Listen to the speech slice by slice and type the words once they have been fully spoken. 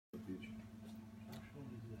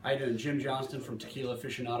How you doing? Jim Johnston from Tequila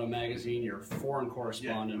Aficionado Magazine, your foreign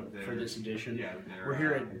correspondent for this edition. We're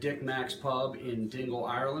here at Dick Mack's Pub in Dingle,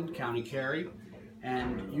 Ireland, County Kerry.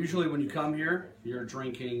 And usually when you come here, you're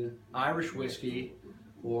drinking Irish whiskey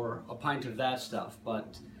or a pint of that stuff.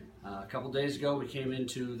 But a couple days ago we came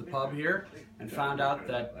into the pub here and found out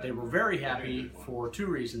that they were very happy for two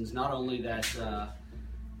reasons. Not only that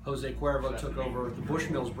Jose Cuervo took over the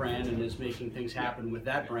Bushmills brand and is making things happen with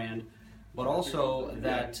that brand, but also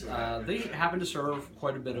that they happen to serve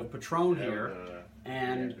quite a bit of Patron here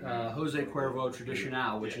and Jose Cuervo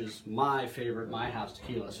Tradicional, which is my favorite My House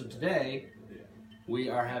tequila. So today we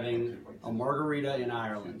are having a margarita in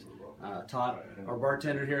Ireland. Taught our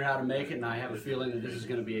bartender here how to make it, and I have a feeling that this is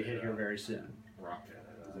going to be a hit here very soon.